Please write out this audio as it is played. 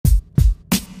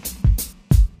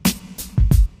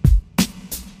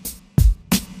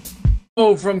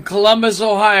Hello from Columbus,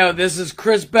 Ohio. This is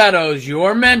Chris Beddoes,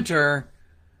 your mentor.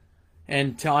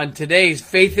 And on today's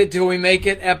Faith It Till We Make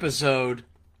It episode,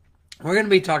 we're going to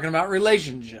be talking about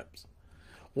relationships.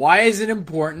 Why is it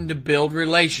important to build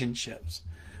relationships?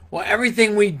 Well,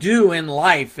 everything we do in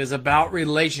life is about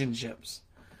relationships.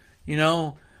 You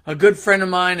know, a good friend of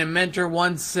mine and mentor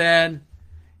once said,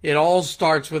 it all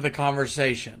starts with a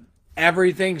conversation.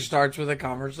 Everything starts with a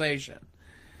conversation.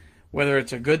 Whether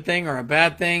it's a good thing or a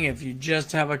bad thing, if you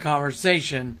just have a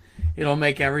conversation, it'll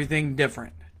make everything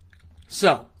different.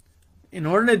 So, in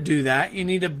order to do that, you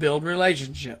need to build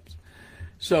relationships.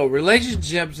 So,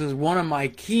 relationships is one of my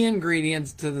key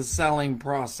ingredients to the selling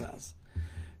process.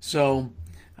 So,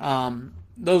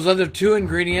 those other two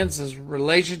ingredients is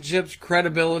relationships,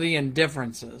 credibility, and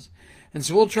differences. And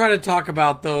so we'll try to talk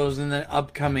about those in the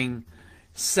upcoming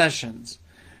sessions.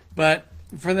 But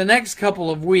for the next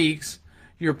couple of weeks,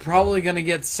 you're probably going to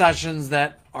get sessions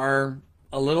that are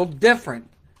a little different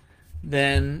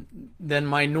than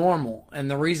my normal. And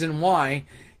the reason why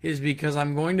is because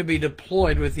I'm going to be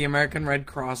deployed with the American Red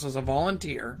Cross as a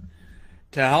volunteer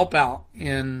to help out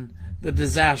in the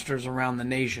disasters around the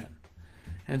nation.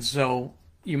 And so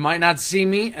you might not see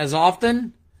me as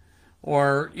often,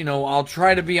 or, I'll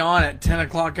try to be on at 10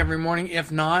 o'clock every morning.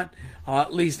 If not, I'll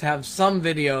at least have some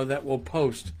video that we'll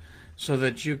post so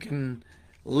that you can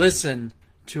listen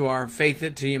to our Faith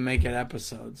It Till You Make It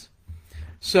episodes.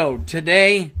 So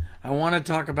today I want to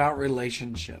talk about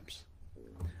relationships.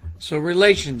 So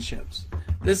relationships.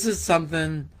 This is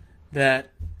something that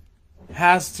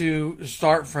has to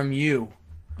start from you.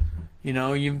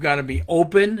 You've got to be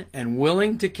open and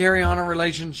willing to carry on a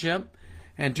relationship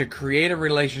and to create a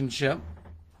relationship.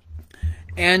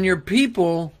 And your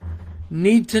people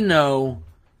need to know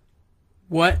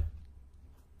what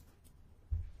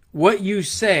you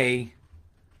say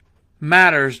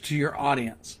matters to your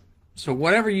audience. So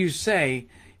whatever you say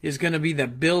is going to be the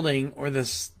building or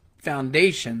the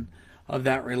foundation of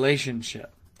that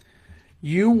relationship.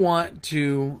 You want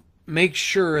to make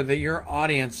sure that your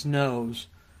audience knows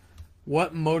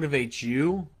what motivates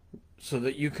you so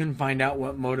that you can find out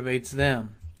what motivates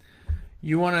them.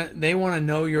 They want to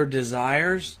know your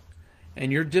desires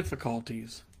and your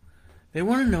difficulties. They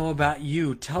want to know about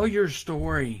you. Tell your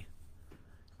story.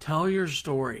 Tell your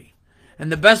story.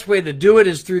 And the best way to do it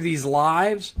is through these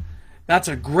lives. That's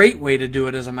a great way to do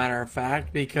it, as a matter of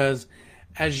fact, because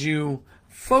as you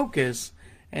focus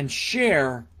and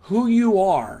share who you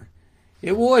are,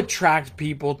 it will attract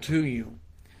people to you.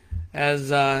 As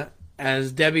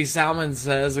Debbie Salmon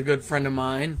says, a good friend of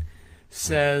mine,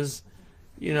 says,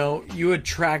 you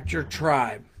attract your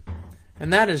tribe.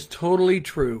 And that is totally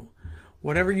true.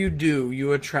 Whatever you do,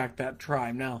 you attract that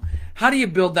tribe. Now, how do you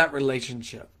build that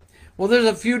relationship? Well, there's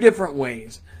a few different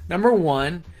ways. Number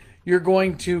one, you're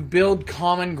going to build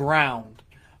common ground.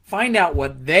 Find out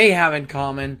what they have in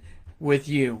common with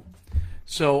you.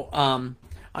 So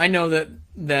I know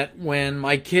that when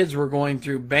my kids were going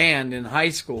through band in high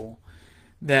school,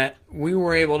 that we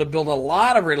were able to build a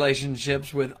lot of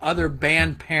relationships with other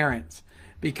band parents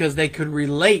because they could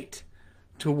relate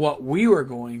to what we were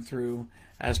going through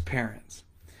as parents.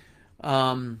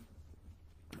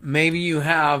 Maybe you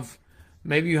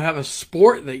have a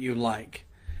sport that you like,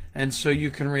 and so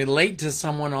you can relate to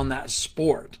someone on that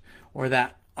sport or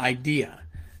that idea.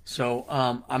 So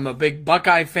I'm a big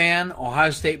Buckeye fan, Ohio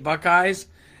State Buckeyes,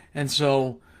 and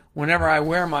so whenever I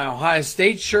wear my Ohio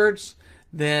State shirts,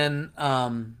 then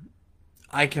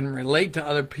I can relate to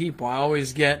other people. I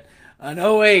always get an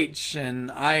OH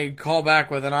and I call back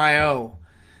with an IO,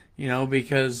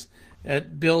 because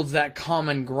it builds that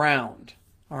common ground.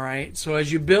 All right. So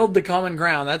as you build the common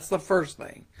ground, that's the first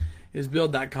thing, is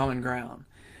build that common ground.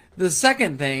 The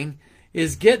second thing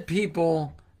is get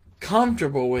people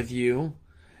comfortable with you.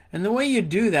 And the way you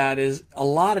do that is a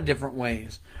lot of different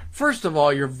ways. First of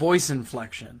all, your voice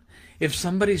inflection. If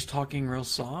somebody's talking real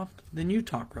soft, then you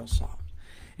talk real soft.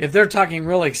 If they're talking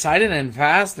real excited and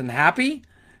fast and happy,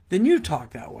 then you talk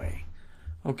that way.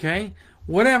 Okay?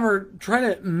 Whatever, try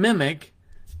to mimic,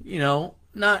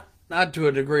 not to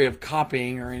a degree of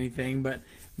copying or anything, but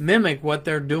mimic what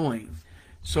they're doing.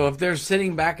 So if they're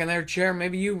sitting back in their chair,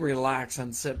 maybe you relax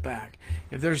and sit back.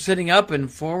 If they're sitting up and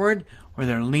forward or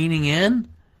they're leaning in,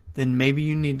 then maybe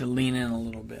you need to lean in a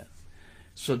little bit.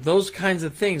 So those kinds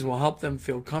of things will help them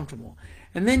feel comfortable.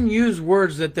 And then use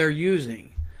words that they're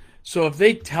using. So if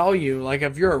they tell you, like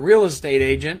if you're a real estate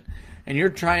agent and you're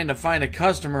trying to find a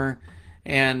customer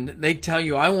and they tell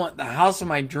you, I want the house of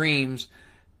my dreams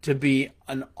to be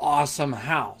an awesome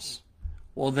house.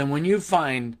 Well, then when you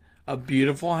find a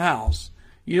beautiful house,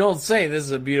 you don't say this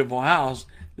is a beautiful house.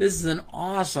 This is an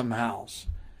awesome house.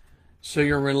 So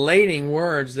you're relating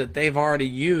words that they've already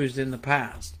used in the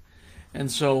past.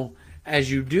 And so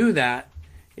as you do that,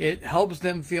 it helps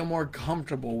them feel more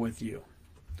comfortable with you.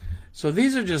 So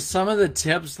these are just some of the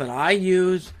tips that I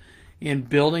use in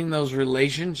building those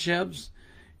relationships,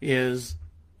 is,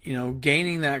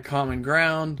 gaining that common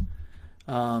ground,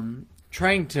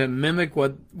 trying to mimic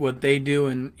what they do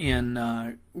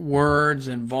in words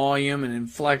and volume and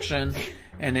inflection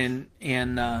and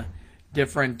in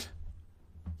different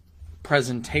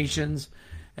presentations,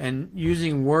 and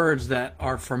using words that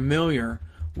are familiar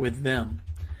with them.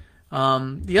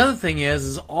 The other thing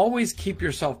is always keep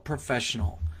yourself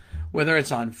professional. Whether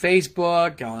it's on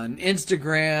Facebook, on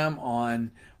Instagram,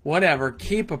 on whatever,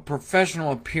 keep a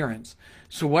professional appearance.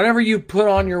 So whatever you put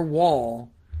on your wall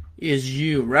is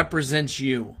you, represents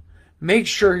you. Make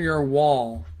sure your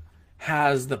wall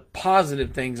has the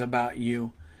positive things about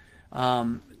you.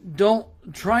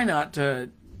 Try not to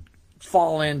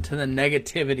fall into the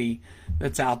negativity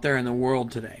that's out there in the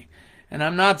world today. And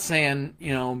I'm not saying,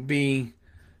 be,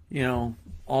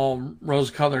 all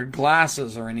rose-colored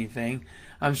glasses or anything.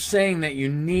 I'm saying that you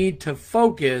need to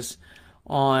focus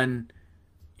on,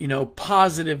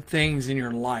 positive things in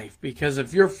your life. Because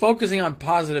if you're focusing on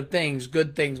positive things,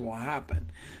 good things will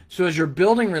happen. So as you're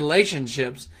building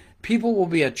relationships, people will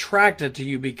be attracted to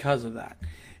you because of that.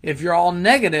 If you're all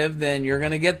negative, then you're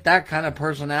going to get that kind of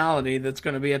personality that's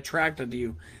going to be attracted to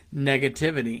you,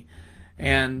 negativity.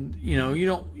 And, you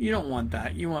don't want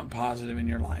that. You want positive in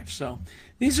your life. So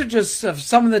these are just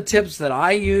some of the tips that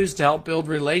I use to help build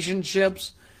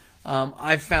relationships.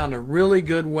 I've found a really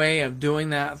good way of doing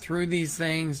that through these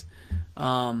things.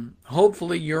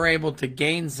 Hopefully you're able to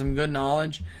gain some good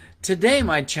knowledge. Today,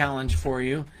 my challenge for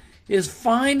you is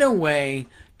find a way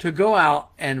to go out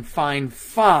and find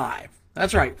 5.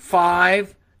 That's right,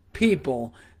 5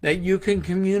 people that you can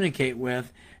communicate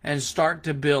with and start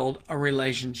to build a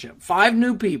relationship. 5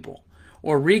 new people,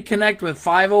 or reconnect with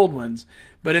 5 old ones.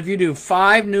 But if you do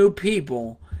 5 new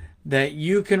people that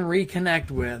you can reconnect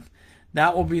with,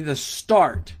 that will be the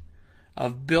start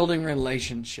of building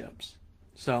relationships.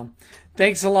 So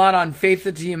thanks a lot on Faith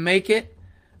It Till You Make It.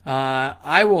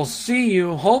 I will see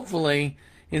you hopefully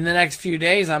in the next few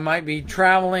days. I might be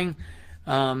traveling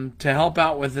to help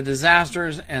out with the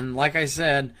disasters. And like I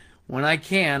said, when I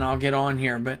can, I'll get on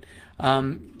here. But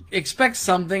expect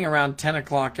something around 10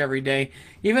 o'clock every day.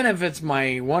 Even if it's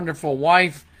my wonderful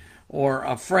wife or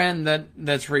a friend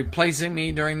that's replacing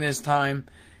me during this time,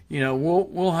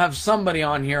 we'll have somebody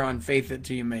on here on Faith It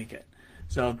Till You Make It.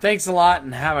 So thanks a lot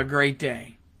and have a great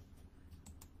day.